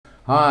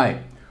Hi,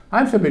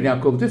 I'm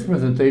Ben-Yaakov. This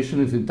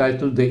presentation is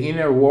entitled The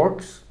Inner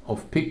Works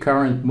of Peak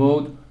Current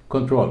Mode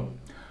Control.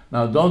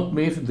 Now don't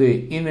miss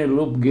the inner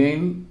loop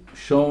gain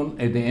shown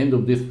at the end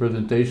of this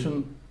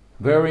presentation.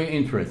 Very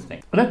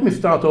interesting. Let me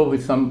start off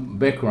with some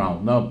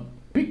background. Now,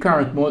 peak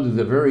current mode is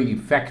a very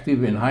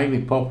effective and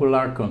highly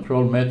popular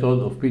control method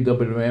of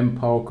PWM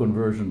power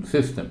conversion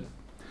systems.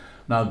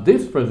 Now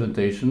this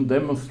presentation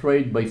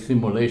demonstrates by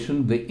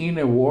simulation the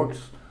inner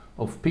works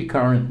of peak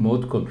current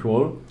mode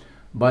control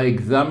by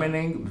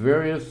examining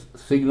various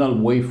signal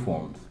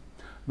waveforms.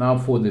 Now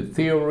for the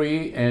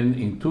theory and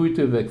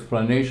intuitive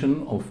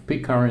explanation of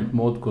peak current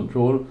mode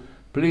control,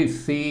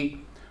 please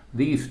see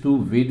these two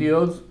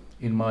videos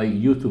in my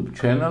YouTube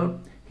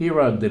channel.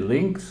 Here are the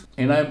links,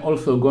 and I'm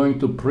also going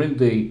to print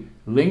the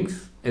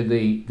links at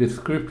the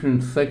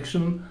description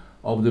section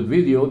of the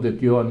video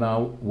that you are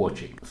now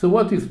watching. So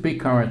what is peak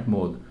current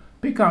mode?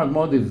 Peak current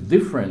mode is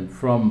different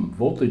from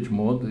voltage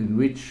mode, in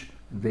which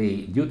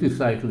the duty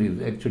cycle is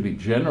actually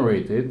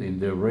generated in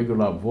the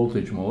regular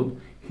voltage mode.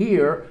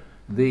 Here,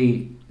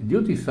 the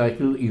duty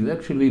cycle is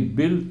actually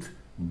built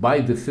by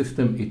the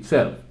system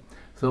itself.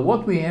 So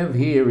what we have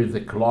here is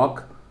a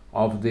clock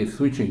of the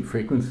switching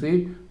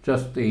frequency,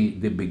 just the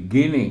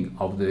beginning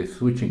of the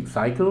switching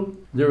cycle.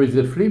 There is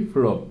a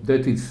flip-flop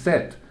that is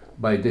set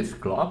by this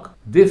clock.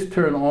 This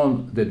turns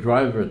on the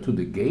driver to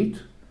the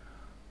gate.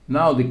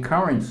 Now the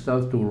current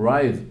starts to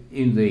rise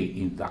in the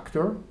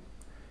inductor.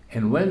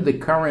 And when the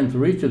current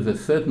reaches a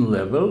certain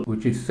level,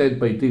 which is set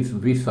by this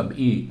V sub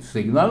E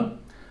signal,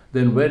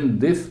 then when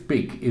this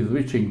peak is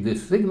reaching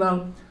this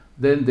signal,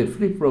 then the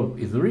flip-flop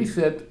is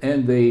reset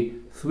and the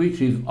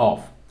switch is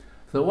off.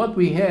 So what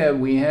we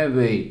have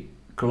a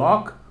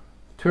clock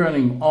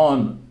turning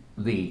on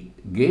the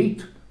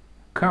gate,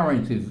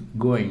 current is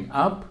going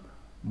up.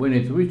 When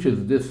it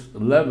reaches this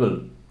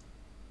level,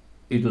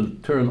 it'll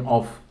turn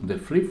off the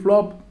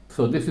flip-flop.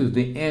 So this is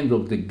the end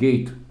of the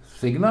gate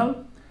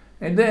signal.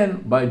 And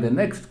then by the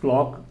next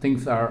clock,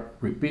 things are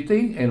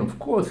repeating. And of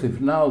course,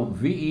 if now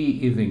VE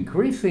is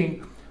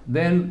increasing,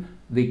 then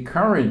the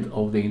current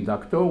of the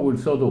inductor will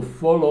sort of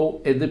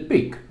follow at the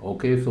peak.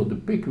 Okay, so the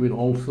peak will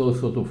also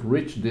sort of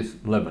reach this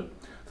level.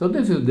 So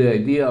this is the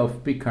idea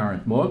of peak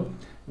current mode.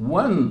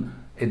 One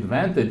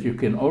advantage you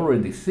can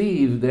already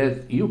see is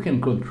that you can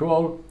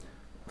control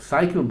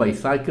cycle by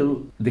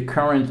cycle the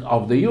current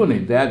of the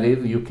unit. That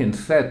is, you can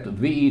set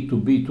VE to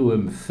be to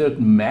a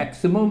certain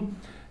maximum,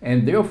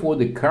 and therefore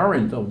the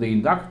current of the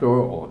inductor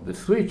or the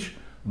switch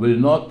will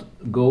not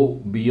go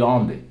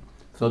beyond it.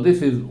 So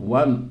this is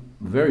one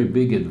very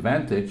big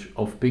advantage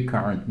of peak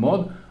current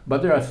mode,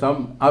 but there are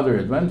some other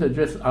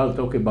advantages. I'll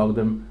talk about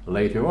them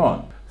later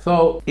on.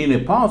 So in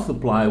a power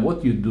supply,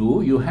 what you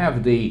do, you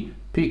have the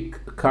peak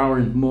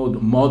current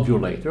mode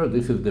modulator.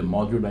 This is the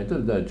modulator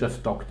that I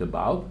just talked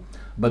about.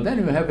 But then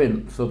you have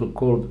a sort of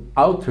called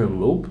outer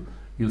loop.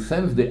 You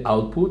sense the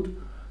output,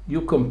 you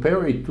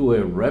compare it to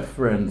a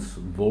reference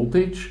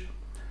voltage,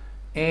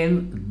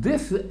 and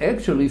this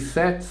actually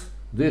sets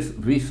this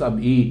V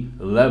sub E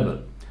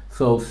level.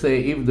 So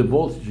say if the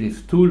voltage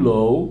is too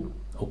low,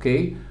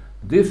 okay,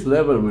 this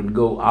level will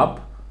go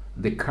up,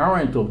 the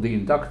current of the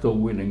inductor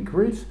will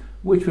increase,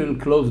 which will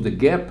close the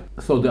gap,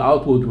 so the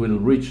output will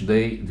reach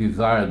the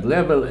desired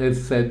level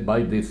as set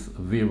by this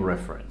V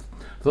reference.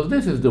 So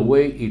this is the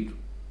way it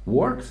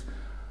works.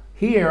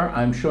 Here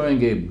I'm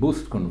showing a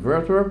boost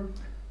converter.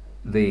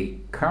 The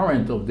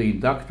current of the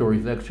inductor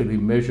is actually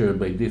measured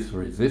by this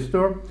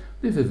resistor.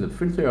 This is a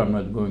filter. I'm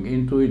not going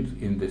into it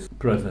in this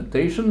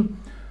presentation.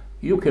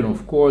 You can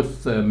of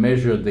course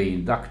measure the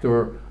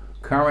inductor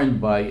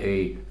current by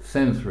a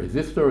sense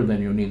resistor.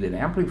 Then you need an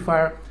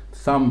amplifier.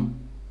 Some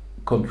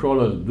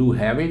controllers do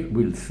have it.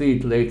 We'll see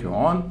it later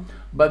on.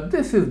 But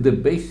this is the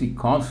basic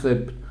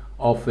concept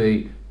of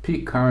a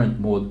peak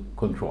current mode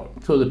control.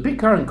 So the peak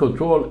current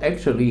control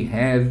actually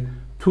has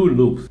two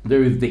loops.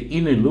 There is the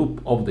inner loop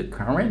of the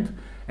current,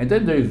 and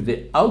then there is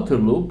the outer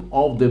loop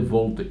of the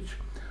voltage.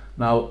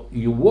 Now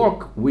you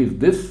work with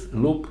this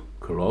loop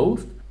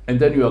closed, and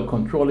then you are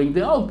controlling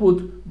the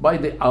output by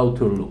the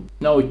outer loop.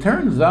 Now it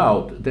turns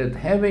out that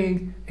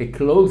having a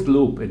closed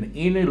loop, an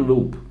inner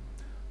loop,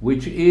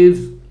 which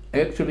is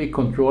actually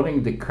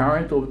controlling the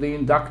current of the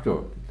inductor,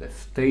 the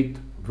state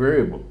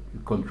variable, you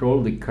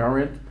control the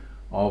current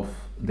of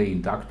the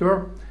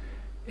inductor,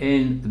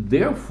 and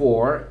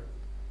therefore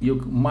you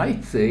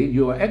might say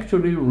you are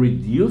actually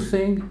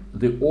reducing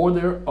the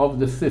order of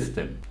the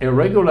system. A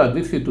regular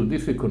DC to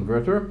DC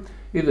converter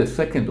is a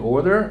second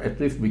order, at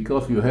least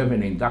because you have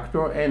an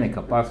inductor and a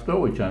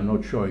capacitor, which I'm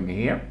not showing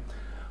here.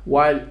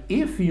 While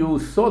if you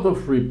sort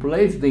of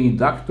replace the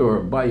inductor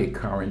by a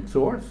current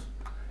source,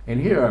 and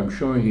here I'm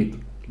showing it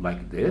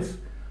like this,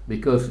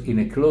 because in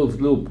a closed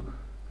loop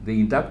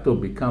the inductor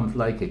becomes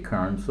like a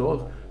current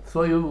source,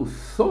 so you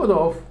sort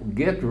of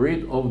get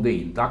rid of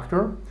the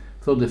inductor.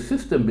 So the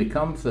system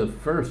becomes a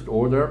first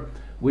order,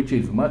 which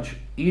is much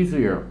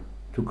easier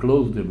to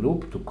close the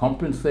loop, to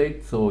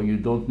compensate. So you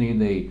don't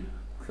need a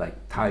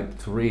like type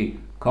 3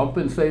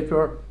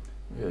 compensator.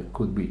 It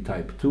could be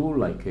type 2,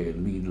 like a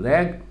lead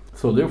lag.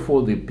 So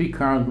therefore the peak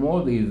current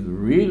mode is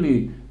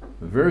really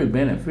very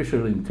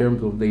beneficial in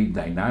terms of the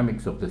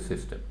dynamics of the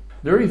system.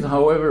 There is,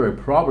 however, a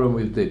problem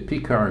with the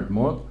peak current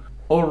mode,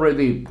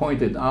 already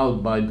pointed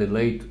out by the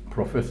late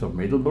Professor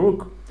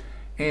Middlebrook,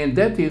 and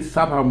that is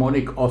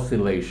subharmonic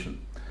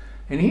oscillation.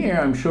 And here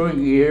I'm showing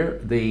here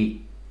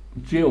the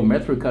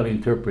geometrical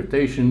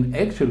interpretation,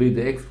 actually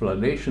the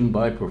explanation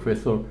by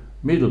Professor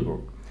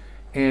Middlebrook.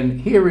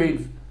 And here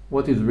is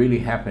what is really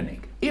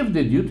happening. If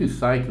the duty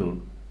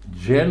cycle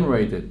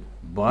generated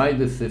by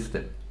the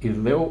system is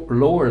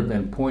lower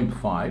than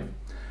 0.5,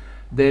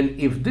 then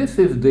if this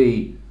is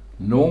the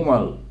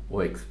normal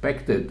or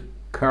expected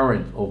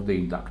current of the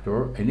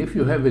inductor, and if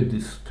you have a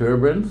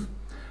disturbance,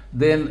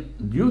 then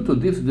due to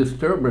this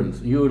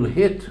disturbance you will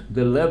hit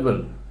the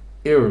level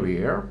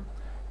earlier,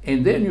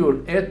 and then you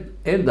will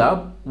end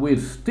up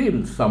with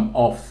still some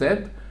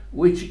offset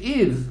which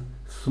is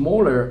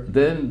smaller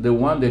than the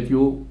one that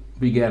you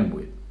began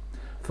with.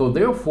 So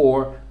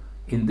therefore,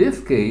 in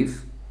this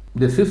case,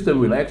 the system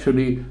will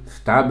actually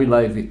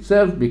stabilize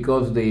itself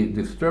because the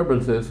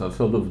disturbances are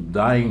sort of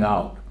dying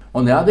out.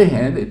 On the other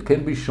hand, it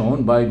can be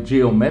shown by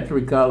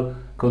geometrical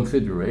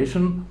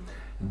consideration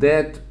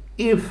that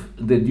if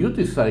the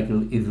duty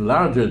cycle is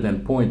larger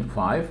than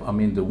 0.5, I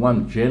mean the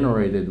one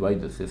generated by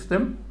the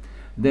system,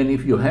 then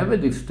if you have a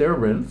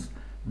disturbance,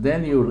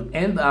 then you'll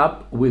end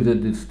up with a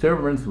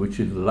disturbance which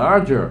is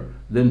larger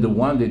than the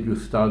one that you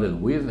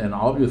started with, and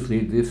obviously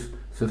this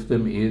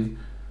system is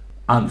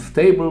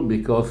unstable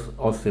because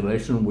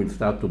oscillation will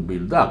start to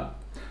build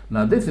up.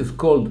 Now this is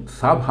called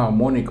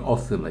subharmonic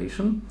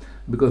oscillation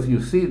because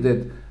you see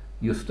that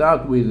you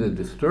start with a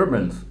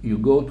disturbance, you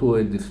go to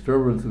a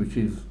disturbance which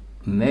is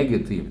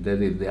negative,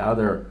 that is the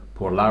other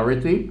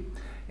polarity,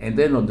 and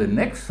then on the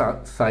next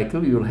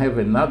cycle you'll have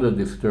another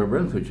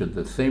disturbance which is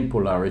the same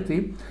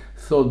polarity.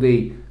 So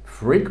the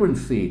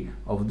frequency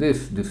of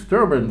this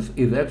disturbance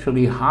is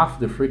actually half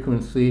the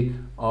frequency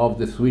of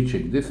the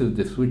switching. This is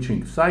the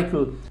switching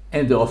cycle,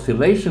 and the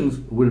oscillations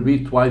will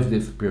be twice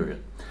this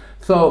period.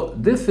 So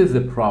this is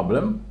a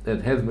problem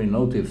that has been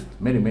noticed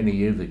many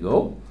years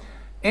ago,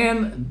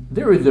 and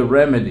there is a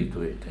remedy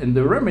to it. And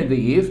the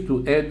remedy is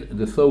to add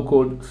the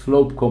so-called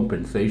slope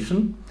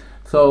compensation.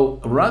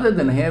 So rather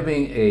than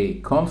having a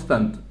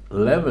constant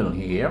level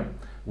here,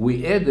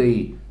 we add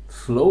a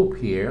slope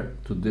here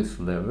to this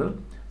level,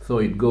 so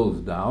it goes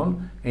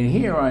down. And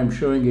here I'm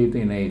showing it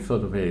in a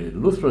sort of a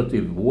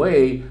illustrative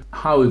way,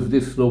 how is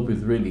this slope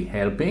is really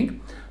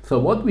helping. So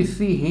what we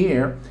see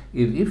here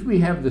is if we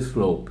have the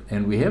slope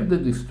and we have the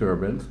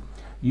disturbance,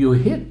 you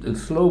hit the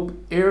slope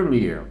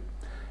earlier.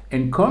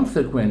 And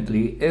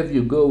consequently, as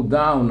you go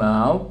down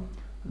now,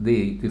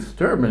 the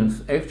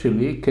disturbance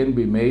actually can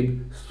be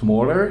made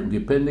smaller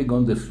depending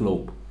on the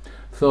slope.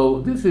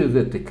 So this is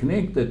a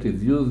technique that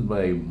is used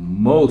by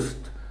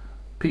most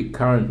peak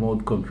current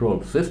mode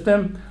control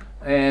system,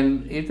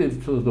 and it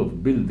is sort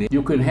of built in.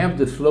 You can have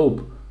the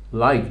slope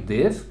like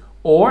this,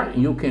 or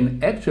you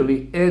can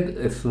actually add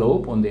a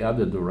slope on the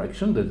other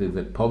direction, that is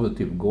a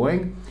positive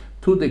going,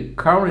 to the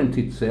current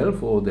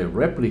itself or the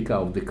replica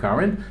of the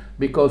current,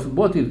 because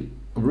what is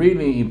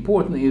really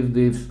important is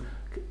this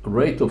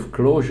rate of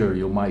closure,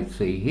 you might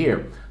say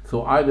here.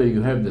 So either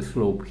you have the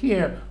slope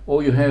here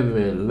or you have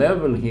a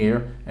level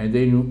here and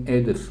then you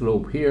add a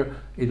slope here,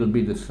 it'll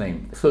be the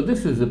same. So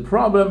this is a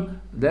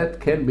problem that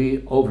can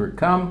be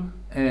overcome,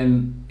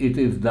 and it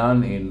is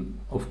done in,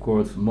 of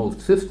course, most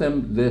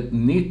systems that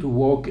need to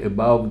work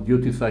above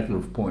duty cycle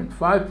of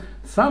 0.5.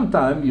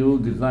 Sometimes you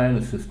design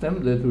a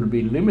system that will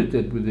be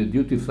limited with a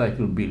duty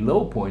cycle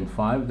below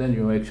 0.5, then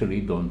you actually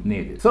don't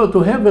need it. So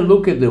to have a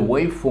look at the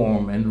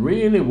waveform and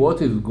really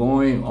what is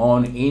going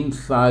on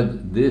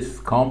inside this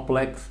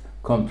complex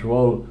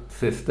control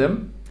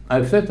system,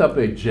 I've set up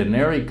a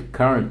generic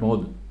current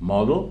mode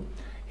model.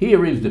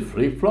 Here is the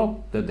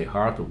flip-flop, that's the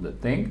heart of the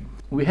thing.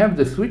 We have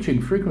the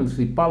switching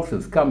frequency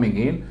pulses coming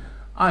in.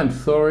 I'm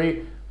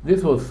sorry,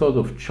 this was sort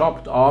of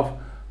chopped off.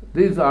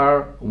 These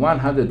are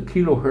 100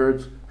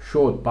 kilohertz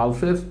short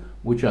pulses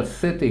which are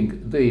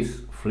setting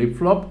this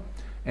flip-flop,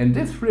 and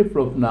this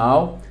flip-flop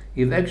now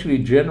is actually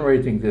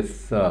generating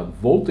this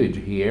voltage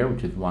here,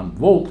 which is 1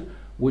 volt,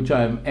 which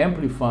I'm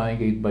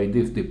amplifying it by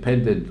this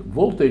dependent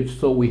voltage,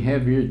 so we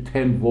have here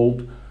 10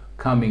 volt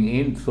coming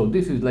in. So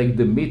this is like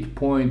the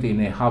midpoint in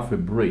a half a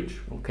bridge,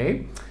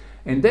 okay?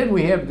 And then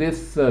we have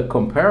this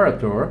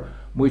comparator,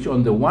 which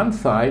on the one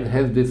side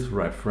has this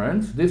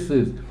reference. This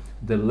is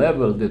the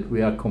level that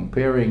we are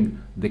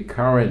comparing the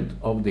current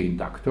of the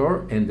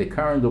inductor, and the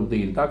current of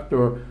the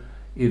inductor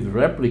is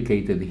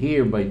replicated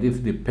here by this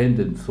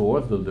dependent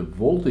source. So the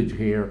voltage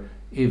here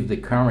is the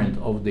current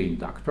of the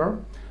inductor.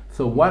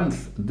 So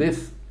once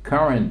this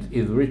current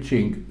is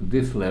reaching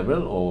this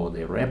level, or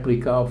the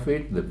replica of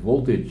it, the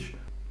voltage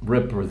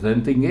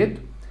representing it,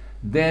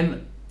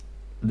 then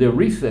the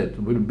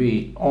reset will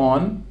be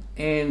on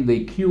and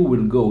the Q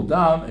will go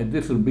down, and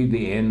this will be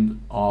the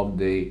end of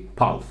the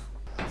pulse.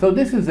 So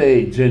this is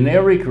a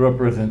generic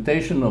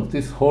representation of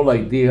this whole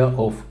idea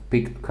of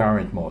peak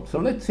current mode. So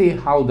let's see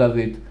how does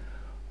it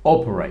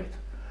operate.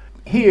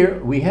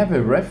 here we have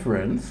a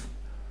reference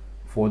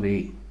for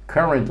the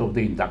current of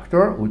the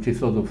inductor, which is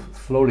sort of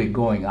slowly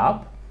going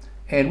up.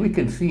 And we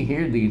can see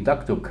here the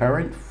inductor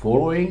current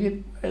following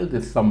it. Well,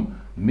 there's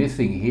some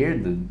missing here.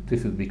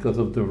 This is because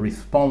of the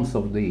response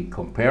of the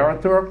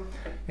comparator.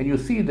 And you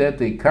see that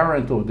the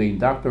current of the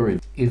inductor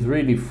is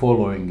really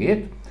following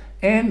it.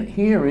 And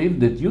here is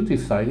the duty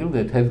cycle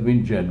that has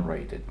been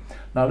generated.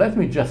 Now let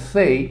me just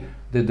say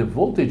that the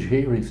voltage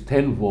here is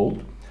 10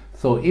 volt.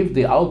 So if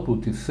the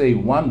output is, say,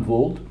 1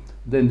 volt,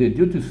 then the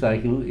duty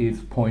cycle is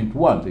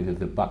 0.1. This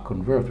is a buck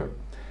converter.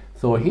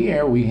 So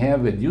here we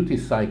have a duty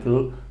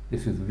cycle.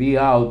 This is V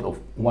out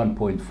of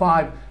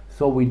 1.5.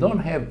 So we don't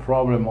have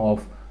problem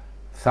of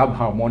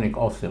subharmonic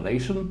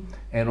oscillation.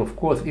 And of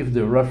course, if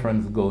the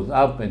reference goes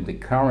up and the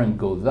current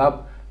goes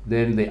up,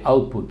 then the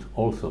output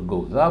also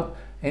goes up.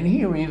 And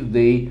here is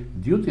the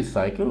duty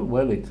cycle.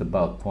 Well, it's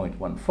about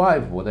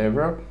 0.15,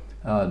 whatever.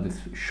 This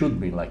should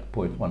be like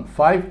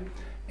 0.15.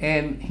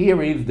 And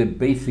here is the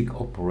basic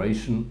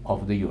operation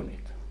of the unit.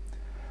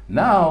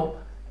 Now,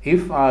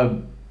 if I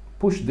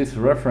push this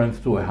reference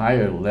to a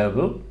higher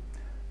level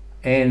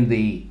and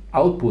the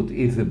output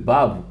is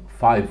above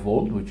 5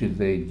 volt, which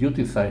is a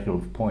duty cycle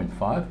of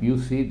 0.5, you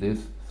see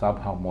this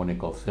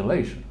subharmonic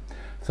oscillation.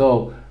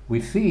 So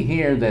we see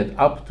here that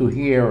up to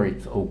here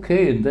it's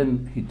okay, and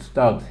then it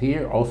starts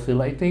here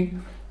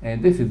oscillating,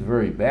 and this is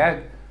very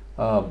bad.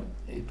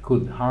 It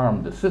could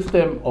harm the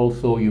system.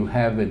 Also, you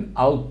have an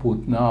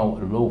output now,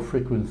 a low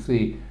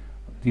frequency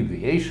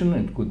deviation.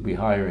 It could be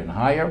higher and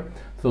higher.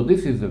 So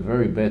this is a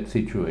very bad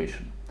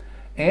situation.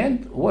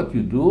 And what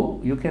you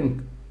do, you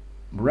can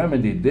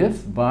remedy this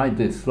by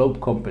the slope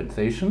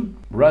compensation.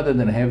 Rather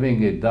than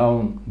having a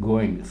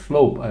down-going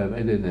slope, I've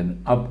added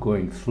an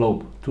up-going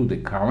slope to the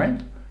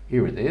current.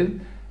 Here it is.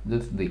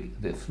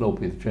 The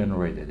slope is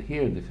generated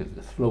here. This is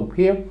the slope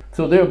here.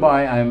 So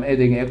thereby I'm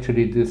adding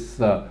actually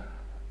this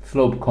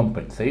slope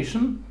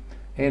compensation.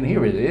 And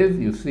here it is.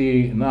 You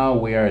see now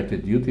we are at a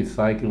duty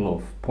cycle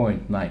of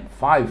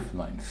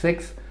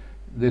 0.9596.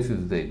 This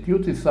is the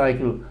duty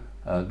cycle.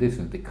 This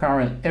is the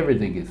current.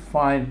 Everything is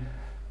fine.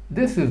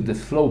 This is the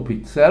slope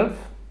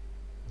itself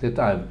that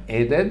I've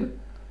added.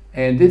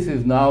 And this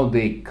is now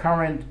the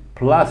current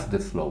plus the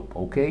slope,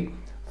 okay?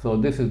 So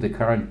this is the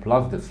current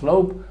plus the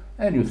slope.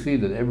 And you see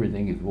that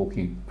everything is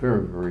working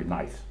very, very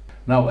nice.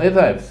 Now, as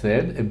I've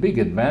said, a big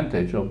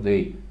advantage of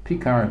the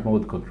peak current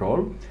mode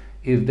control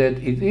is that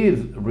it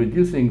is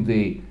reducing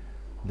the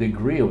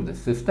degree of the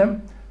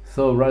system.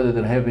 So rather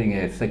than having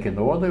a second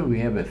order, we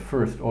have a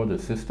first order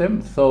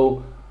system.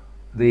 So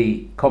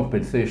the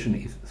compensation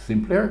is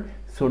simpler.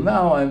 So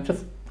now I'm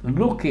just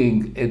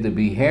looking at the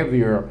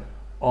behavior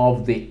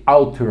of the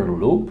outer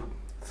loop.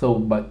 So,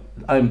 but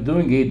I'm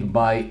doing it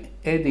by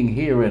adding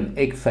here an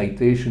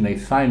excitation, a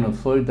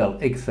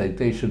sinusoidal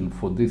excitation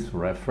for this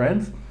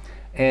reference.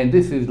 And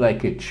this is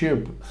like a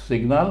chirp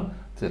signal.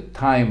 It's a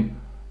time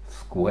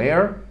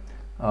square.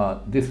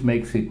 This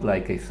makes it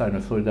like a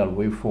sinusoidal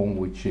waveform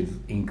which is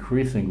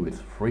increasing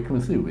with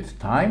frequency, with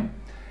time.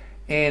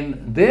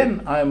 And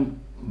then I'm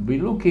be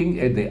looking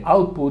at the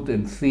output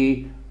and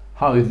see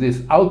how is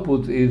this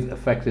output is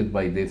affected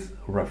by this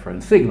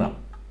reference signal.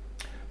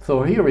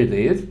 So here it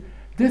is.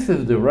 This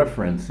is the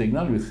reference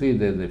signal. You see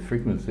that the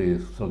frequency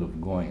is sort of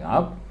going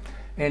up.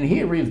 And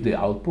here is the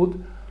output.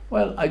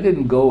 Well, I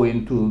didn't go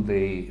into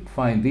the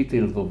fine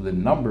details of the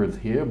numbers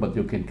here, but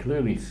you can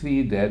clearly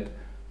see that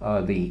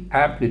the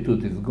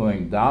amplitude is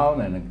going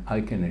down, and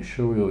I can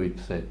assure you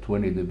it's at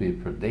 20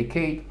 dB per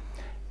decade,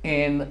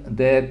 and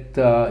that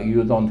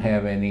you don't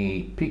have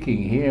any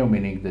peaking here,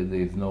 meaning that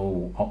there is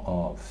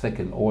no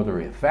second order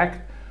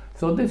effect.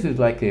 So this is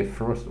like a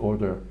first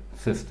order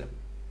system.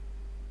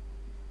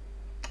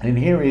 And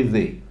here is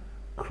the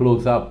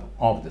close-up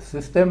of the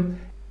system.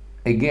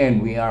 Again,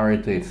 we are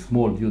at a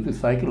small duty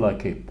cycle,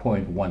 like a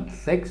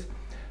 0.16.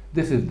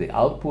 This is the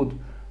output.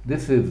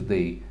 This is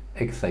the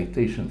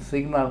excitation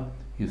signal.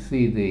 You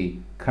see the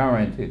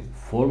current is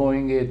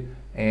following it,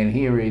 and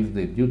here is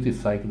the duty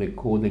cycle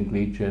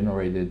accordingly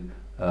generated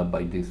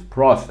by this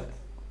process.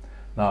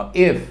 Now,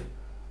 if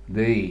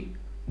the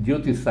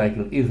duty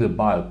cycle is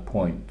about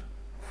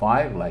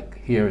 0.5, like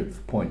here it's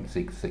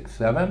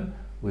 0.667,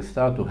 we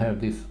start to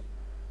have this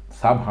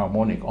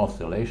subharmonic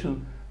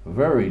oscillation,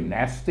 very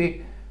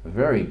nasty,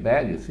 very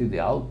bad. You see the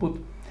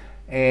output.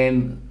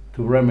 And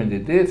to remedy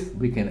this,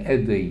 we can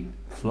add the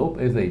slope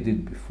as I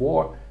did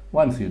before.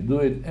 Once you do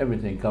it,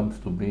 everything comes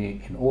to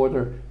be in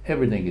order,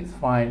 everything is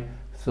fine.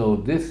 So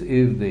this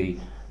is the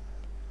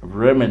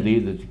remedy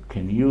that you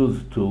can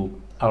use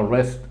to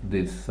arrest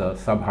this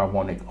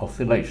subharmonic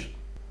oscillation.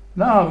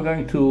 Now I'm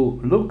going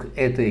to look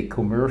at a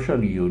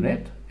commercial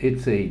unit.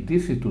 It's a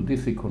DC to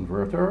DC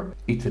converter.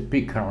 It's a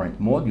peak current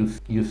mode.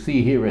 You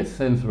see here a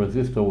sense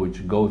resistor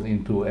which goes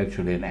into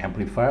actually an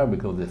amplifier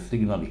because the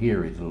signal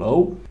here is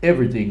low.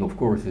 Everything, of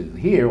course, is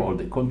here, all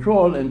the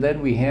control, and then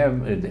we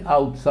have the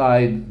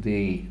outside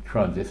the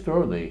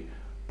transistor, the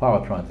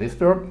power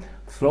transistor.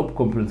 Slope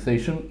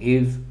compensation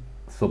is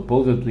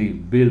supposedly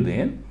built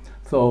in.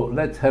 So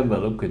let's have a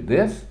look at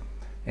this.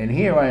 And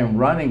here I am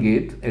running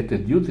it at the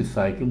duty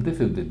cycle. This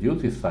is the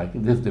duty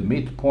cycle. This is the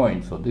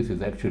midpoint. So this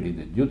is actually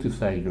the duty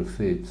cycle.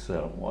 See, it's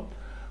 0.7,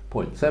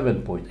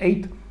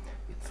 0.8.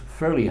 It's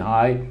fairly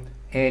high.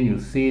 And you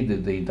see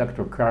that the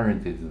inductor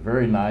current is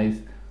very nice.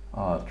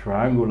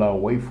 Triangular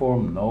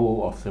waveform,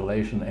 no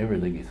oscillation,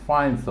 everything is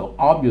fine. So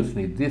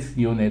obviously this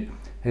unit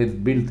has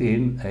built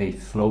in a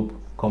slope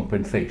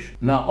compensation.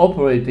 Now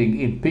operating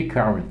in peak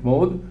current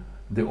mode,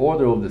 the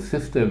order of the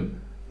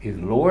system is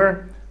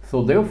lower.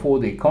 So therefore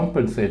the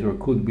compensator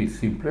could be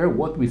simpler.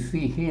 What we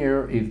see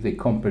here is the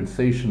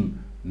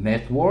compensation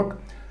network.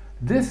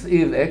 This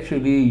is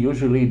actually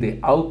usually the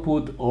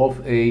output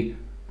of a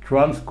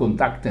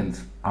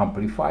transconductance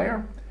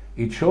amplifier.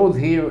 It shows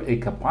here a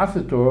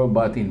capacitor,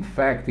 but in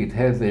fact it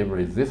has a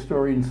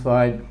resistor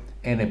inside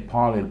and a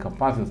parallel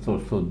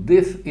capacitor. So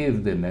this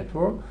is the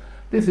network.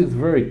 This is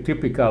very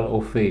typical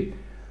of a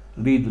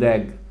lead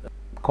lag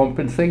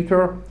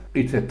compensator.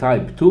 It's a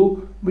type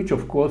 2, which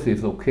of course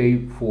is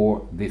okay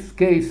for this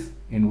case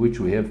in which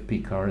we have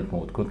peak current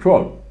mode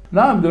control.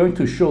 Now I'm going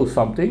to show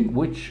something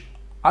which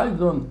I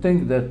don't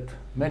think that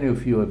many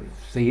of you have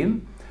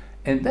seen,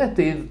 and that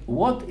is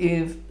what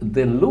is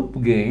the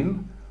loop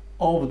gain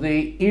of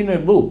the inner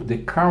loop, the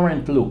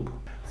current loop.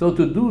 So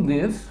to do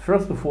this,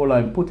 first of all,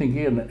 I'm putting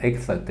here an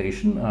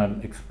excitation. I'll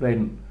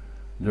explain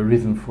the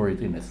reason for it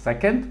in a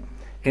second.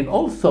 And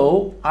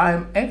also,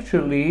 I'm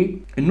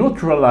actually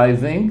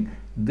neutralizing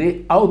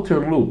the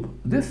outer loop.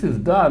 This is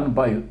done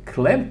by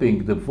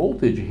clamping the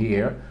voltage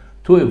here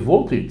to a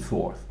voltage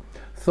source.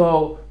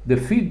 So the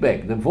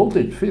feedback, the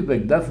voltage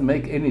feedback doesn't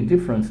make any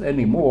difference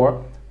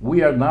anymore.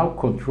 We are now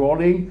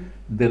controlling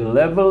the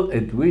level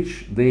at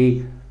which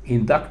the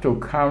inductor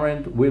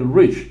current will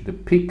reach. The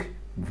peak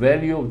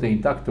value of the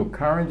inductor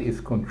current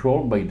is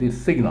controlled by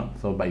this signal.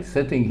 So by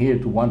setting here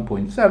to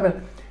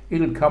 1.7,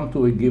 it'll come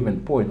to a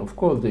given point. Of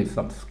course, there's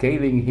some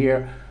scaling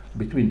here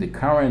between the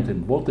current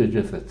and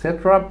voltages,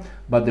 etc.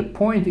 But the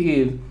point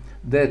is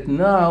that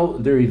now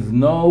there is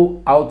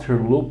no outer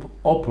loop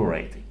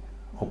operating.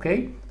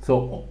 Okay?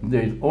 So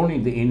there is only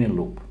the inner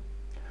loop.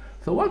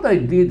 So what I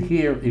did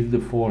here is the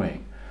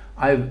following.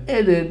 I've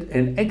added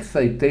an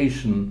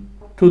excitation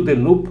to the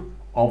loop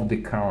of the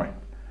current.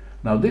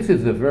 Now this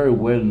is a very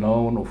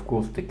well-known, of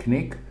course,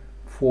 technique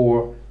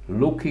for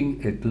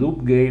looking at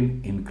loop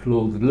gain in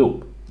closed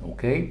loop.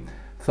 Okay,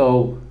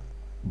 so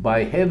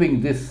by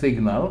having this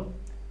signal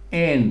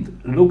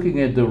and looking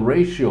at the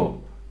ratio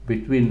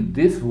between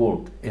this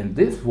volt and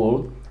this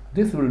volt,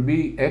 this will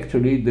be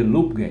actually the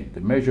loop gain,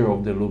 the measure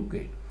of the loop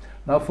gain.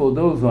 Now for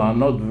those who are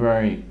not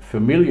very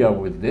familiar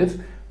with this,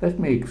 let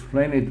me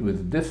explain it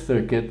with this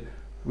circuit,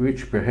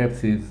 which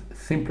perhaps is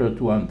simpler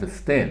to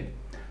understand.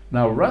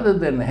 Now rather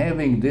than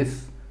having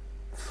this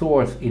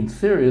source in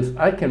series,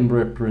 I can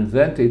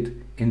represent it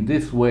in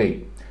this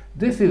way.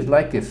 This is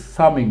like a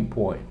summing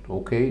point,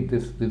 okay,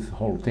 this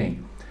whole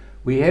thing.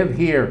 We have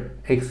here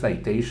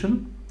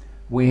excitation,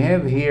 we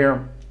have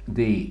here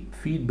the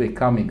feedback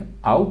coming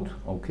out,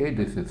 okay,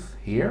 this is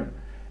here,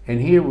 and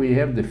here we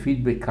have the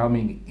feedback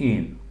coming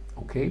in,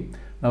 okay.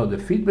 Now the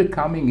feedback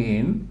coming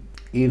in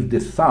is the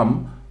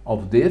sum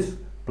of this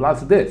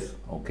plus this,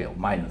 okay, or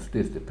minus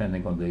this,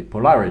 depending on the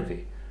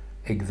polarity,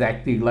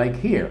 exactly like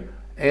here.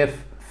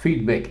 F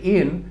feedback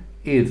in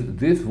is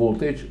this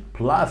voltage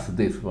plus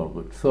this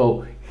voltage.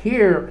 So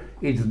here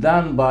it's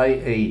done by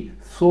a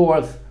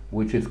source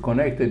which is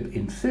connected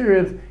in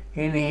series,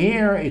 and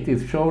here it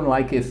is shown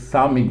like a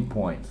summing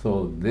point.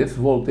 So this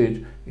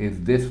voltage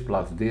is this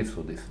plus this,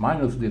 or this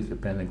minus this,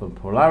 depending on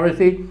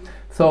polarity.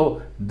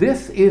 So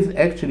this is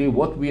actually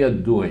what we are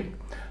doing.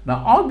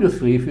 Now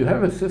obviously, if you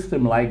have a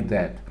system like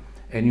that,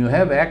 and you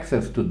have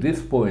access to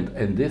this point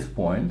and this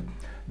point,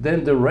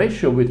 then the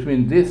ratio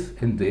between this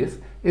and this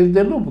is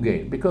the loop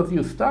gain, because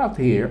you start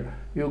here,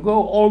 you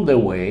go all the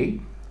way,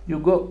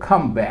 you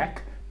come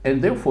back,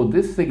 and therefore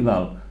this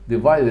signal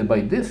divided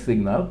by this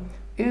signal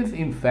is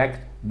in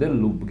fact the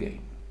loop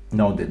gain.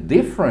 Now the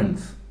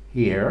difference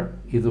here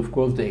is of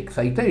course the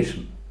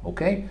excitation,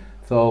 okay?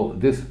 So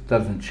this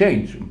doesn't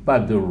change,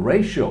 but the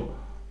ratio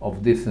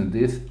of this and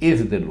this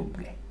is the loop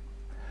gain.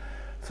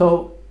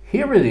 So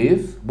here it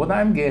is, what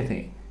I'm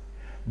getting.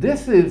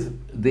 This is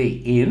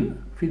the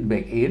in,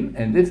 feedback in,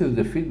 and this is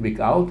the feedback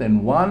out,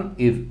 and one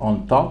is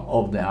on top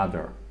of the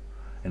other.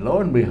 And lo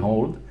and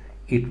behold,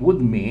 it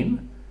would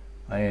mean,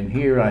 and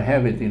here I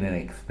have it in an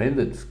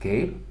expanded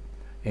scale,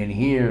 and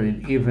here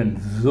it even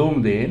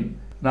zoomed in.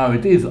 Now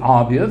it is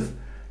obvious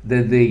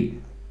that the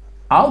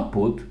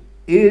output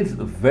is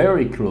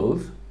very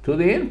close to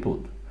the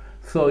input.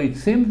 So it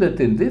seems that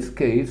in this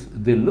case,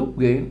 the loop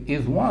gain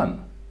is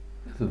 1.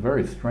 This is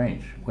very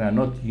strange. We are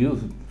not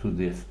used to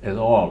this at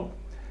all.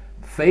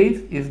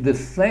 Phase is the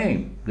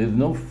same. There's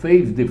no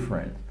phase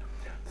difference.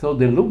 So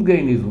the loop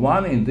gain is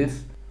 1 in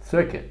this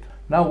circuit.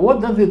 Now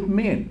what does it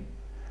mean?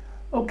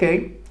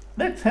 Okay,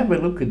 let's have a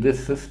look at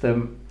this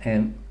system,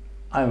 and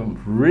I'm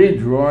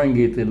redrawing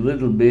it a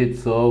little bit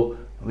so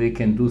we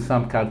can do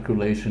some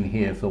calculation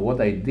here. So what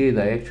I did,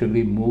 I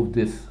actually moved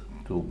this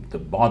to the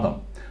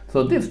bottom.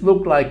 So this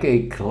looked like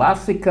a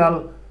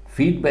classical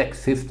feedback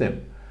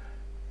system.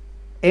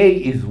 A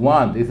is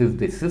 1, this is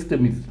the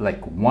system is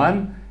like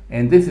 1,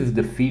 and this is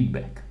the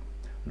feedback.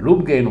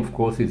 Loop gain, of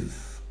course,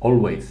 is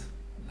always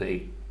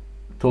the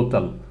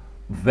total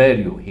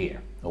value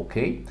here,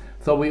 okay?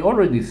 So we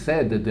already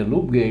said that the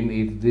loop gain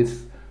is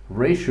this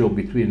ratio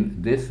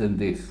between this and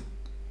this.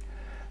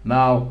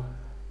 Now,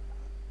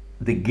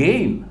 the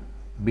gain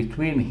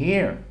between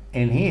here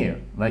and here,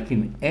 like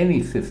in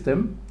any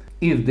system,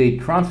 is the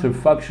transfer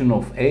function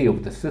of A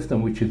of the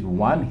system, which is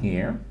 1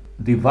 here,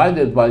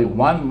 divided by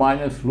 1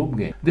 minus loop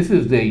gain. This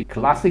is the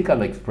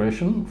classical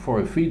expression for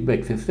a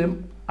feedback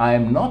system. I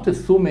am not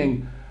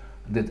assuming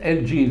that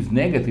LG is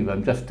negative,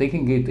 I'm just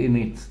taking it in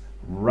its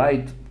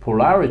right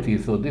polarity,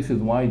 so this is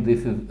why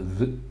this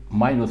is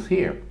minus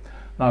here.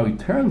 Now it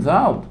turns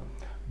out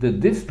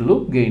that this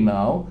loop gain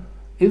now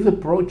is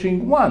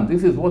approaching 1.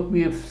 This is what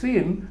we have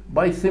seen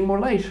by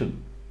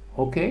simulation,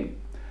 okay?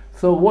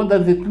 So what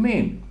does it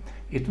mean?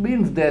 It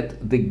means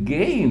that the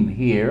gain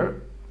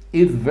here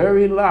is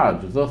very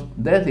large. So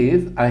that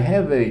is, I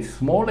have a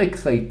small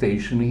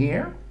excitation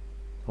here,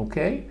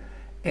 okay?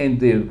 And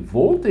the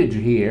voltage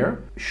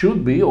here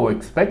should be, or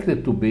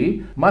expected to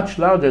be, much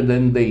larger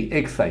than the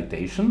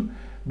excitation,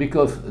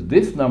 because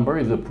this number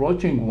is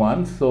approaching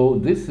 1, so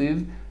this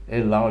is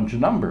a large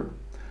number.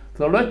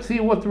 So let's see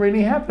what's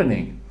really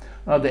happening.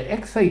 Now the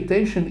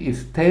excitation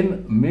is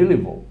 10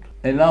 millivolt,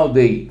 and now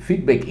the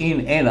feedback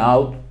in and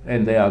out,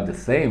 and they are the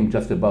same,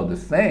 just about the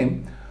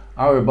same,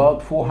 are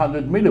about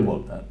 400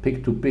 millivolt.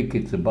 Peak to peak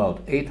it's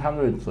about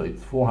 800, so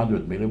it's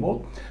 400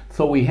 millivolt.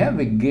 So we have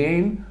a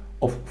gain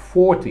of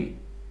 40.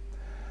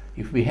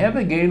 If we have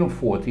a gain of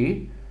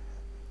 40,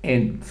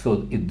 and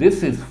so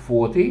this is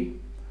 40,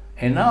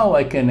 and now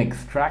I can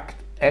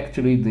extract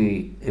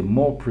actually a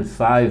more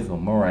precise or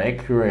more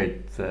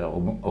accurate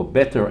or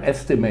better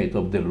estimate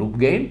of the loop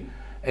gain,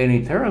 and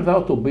it turns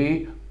out to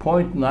be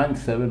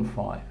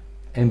 0.975.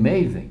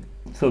 Amazing.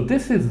 So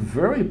this is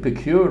very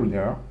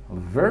peculiar,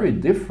 very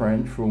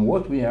different from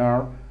what we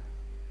are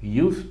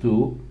used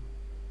to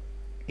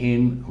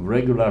in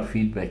regular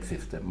feedback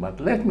system. But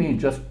let me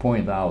just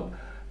point out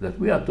that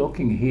we are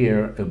talking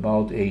here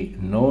about a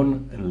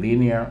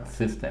non-linear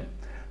system.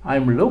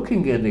 I'm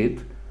looking at it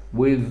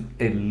with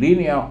a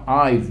linear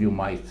eyes, you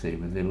might say,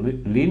 with a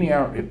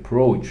linear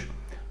approach,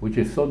 which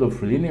is sort of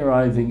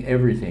linearizing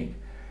everything.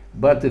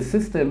 But the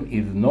system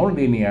is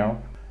non-linear,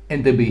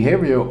 and the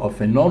behavior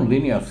of a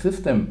non-linear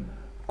system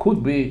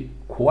could be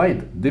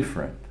quite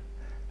different.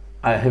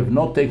 I have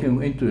not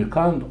taken into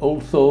account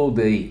also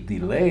the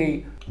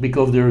delay,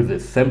 because there is a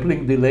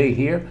sampling delay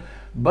here.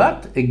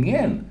 But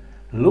again,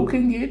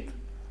 looking at it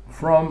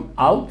from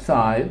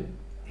outside,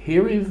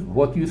 here is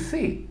what you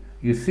see.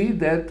 You see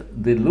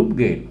that the loop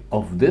gain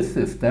of this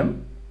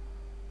system,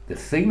 the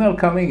signal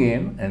coming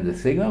in and the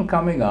signal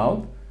coming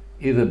out,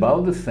 is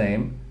about the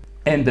same,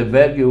 and the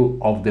value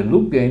of the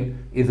loop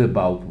gain is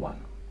about 1.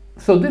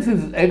 So this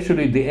is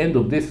actually the end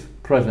of this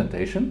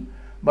presentation,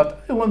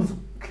 but I was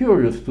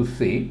curious to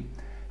see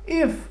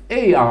if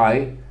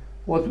AI,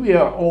 what we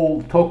are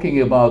all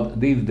talking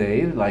about these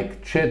days,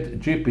 like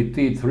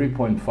ChatGPT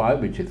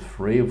 3.5, which is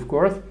free of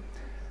course,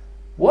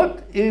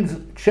 what is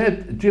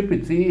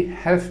ChatGPT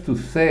has to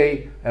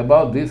say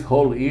about this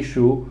whole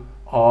issue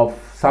of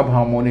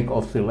subharmonic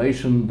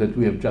oscillation that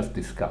we have just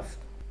discussed.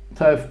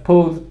 So I've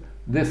posed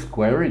this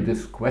query,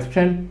 this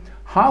question: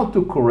 how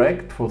to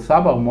correct for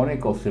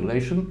subharmonic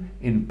oscillation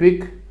in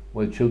peak,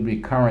 which should be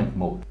current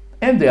mode.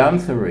 And the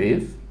answer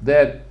is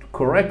that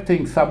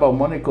correcting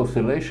subharmonic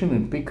oscillation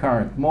in peak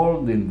current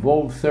mode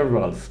involves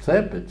several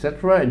steps,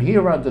 etc. And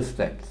here are the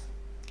steps.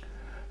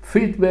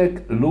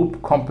 Feedback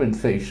loop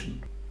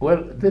compensation.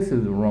 Well, this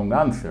is the wrong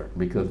answer,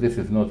 because this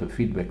is not a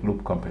feedback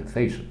loop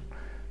compensation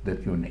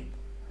that you need.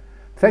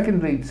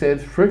 Secondly, it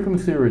says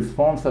frequency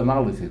response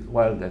analysis.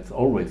 Well, that's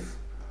always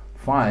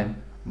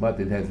fine, but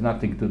it has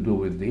nothing to do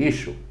with the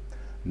issue.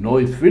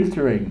 Noise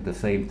filtering, the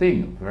same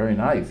thing, very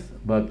nice,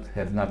 but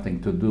has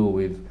nothing to do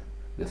with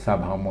the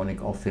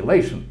subharmonic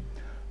oscillation.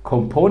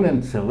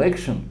 Component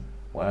selection,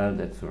 well,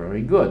 that's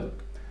very good.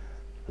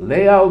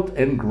 Layout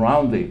and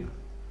grounding,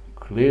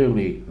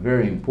 clearly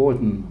very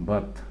important,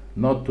 but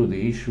not to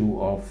the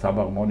issue of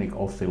subharmonic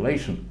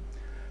oscillation.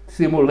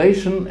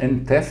 Simulation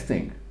and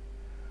testing,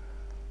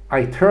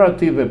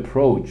 iterative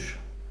approach.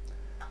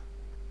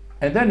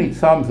 And then it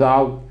sums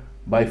out: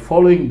 by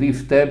following these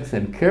steps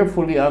and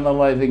carefully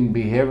analyzing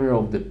behavior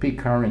of the peak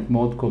current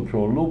mode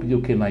control loop,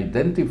 you can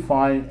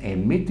identify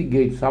and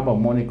mitigate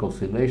subharmonic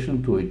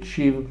oscillation to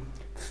achieve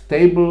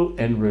stable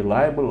and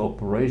reliable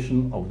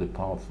operation of the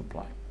power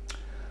supply.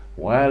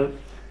 Well,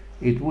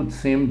 it would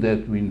seem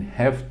that we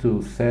have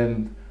to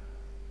send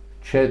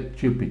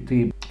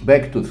ChatGPT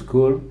back to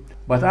school,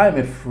 but I'm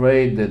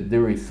afraid that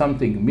there is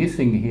something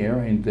missing here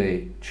in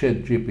the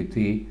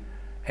ChatGPT,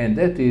 and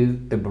that is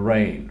a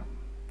brain.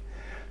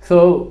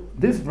 So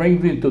this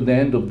brings me to the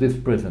end of this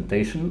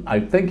presentation. I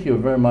thank you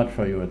very much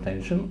for your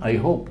attention. I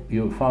hope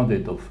you found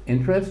it of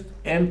interest,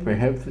 and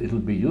perhaps it will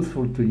be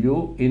useful to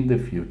you in the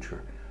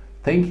future.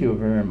 Thank you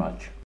very much.